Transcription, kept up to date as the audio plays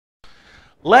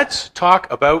Let's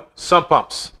talk about sump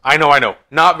pumps. I know,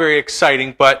 not very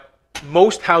exciting, but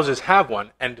most houses have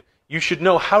one, and you should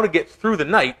know how to get through the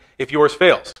night if yours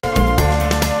fails.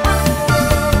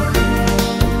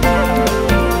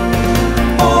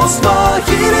 Postma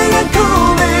heating and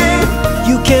cooling.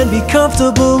 You can be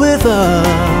comfortable with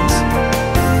us.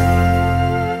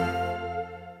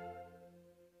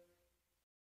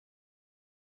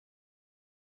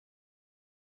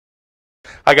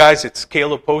 Hi guys, it's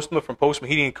Caleb Postma from Postma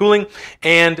Heating and Cooling,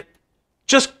 and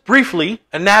just briefly,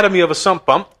 anatomy of a sump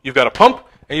pump. You've got a pump,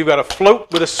 and you've got a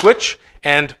float with a switch,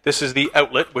 and this is the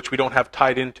outlet, which we don't have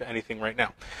tied into anything right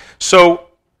now. So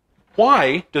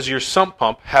why does your sump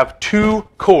pump have two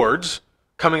cords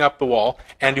coming up the wall,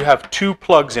 and you have two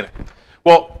plugs in it?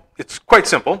 Well, it's quite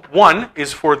simple. One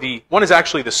is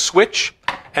actually the switch,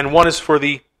 and one is for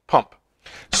the pump.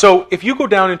 So if you go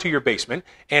down into your basement,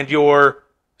 and your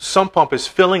sump pump is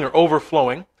filling or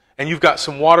overflowing, and you've got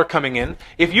some water coming in,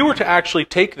 if you were to actually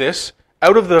take this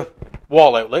out of the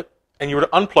wall outlet, and you were to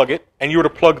unplug it, and you were to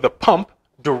plug the pump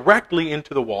directly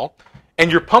into the wall,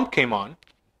 and your pump came on,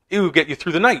 it would get you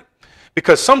through the night.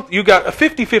 Because you got a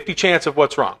 50-50 chance of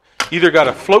what's wrong. You either got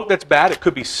a float that's bad, it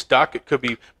could be stuck, it could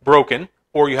be broken,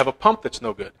 or you have a pump that's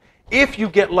no good. If you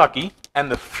get lucky, and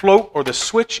the float or the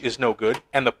switch is no good,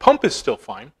 and the pump is still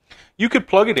fine, you could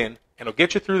plug it in, and it'll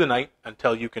get you through the night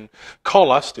until you can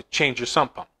call us to change your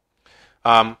sump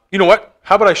pump. You know what?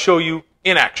 How about I show you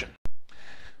in action?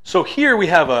 So here we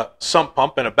have a sump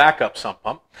pump and a backup sump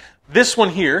pump. This one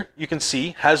here, you can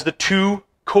see, has the two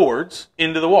cords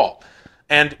into the wall.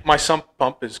 And my sump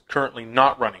pump is currently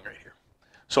not running right here.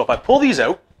 So if I pull these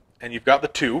out, and you've got the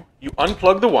two, you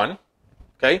unplug the one,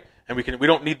 okay? And we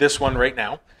don't need this one right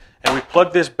now. And we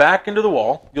plug this back into the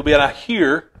wall, you'll be able to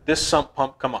hear this sump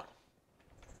pump come on.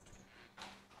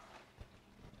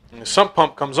 And the sump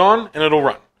pump comes on, and it'll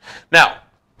run. Now,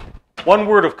 one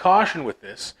word of caution with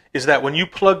this is that when you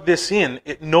plug this in,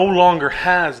 it no longer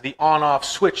has the on-off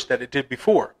switch that it did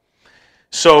before.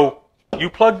 So you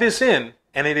plug this in,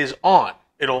 and it is on.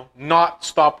 It'll not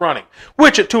stop running.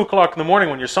 Which at 2 o'clock in the morning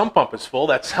when your sump pump is full,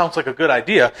 that sounds like a good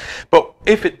idea. But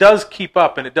if it does keep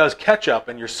up and it does catch up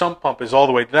and your sump pump is all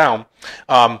the way down,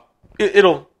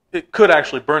 it could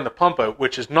actually burn the pump out,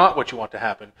 which is not what you want to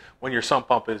happen when your sump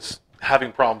pump is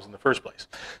having problems in the first place.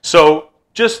 So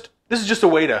this is just a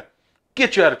way to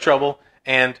get you out of trouble.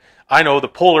 And I know the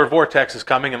polar vortex is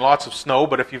coming and lots of snow,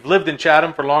 but if you've lived in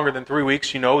Chatham for longer than 3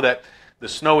 weeks, you know that the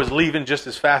snow is leaving just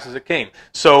as fast as it came.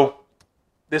 So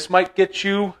this might get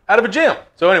you out of a jam.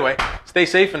 So anyway, stay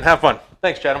safe and have fun.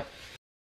 Thanks, Chatham.